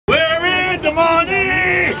the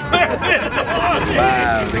money?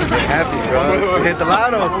 Wow, they get happy, bro. We hit the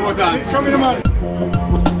lotto. One more time. Show me the money.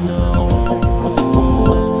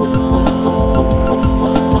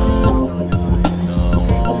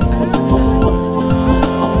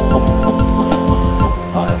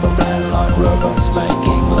 Robots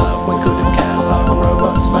making love, we couldn't count like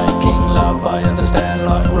robots making love. I understand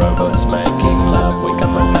like robots making love, we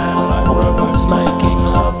come around like robots making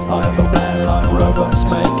love. I have a plan like robots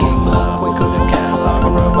making love, we couldn't count like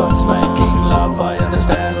robots making love. I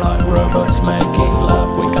understand like robots making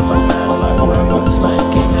love, we come around like robots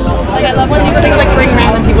making love. Like I love when these things like bring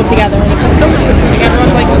random people together.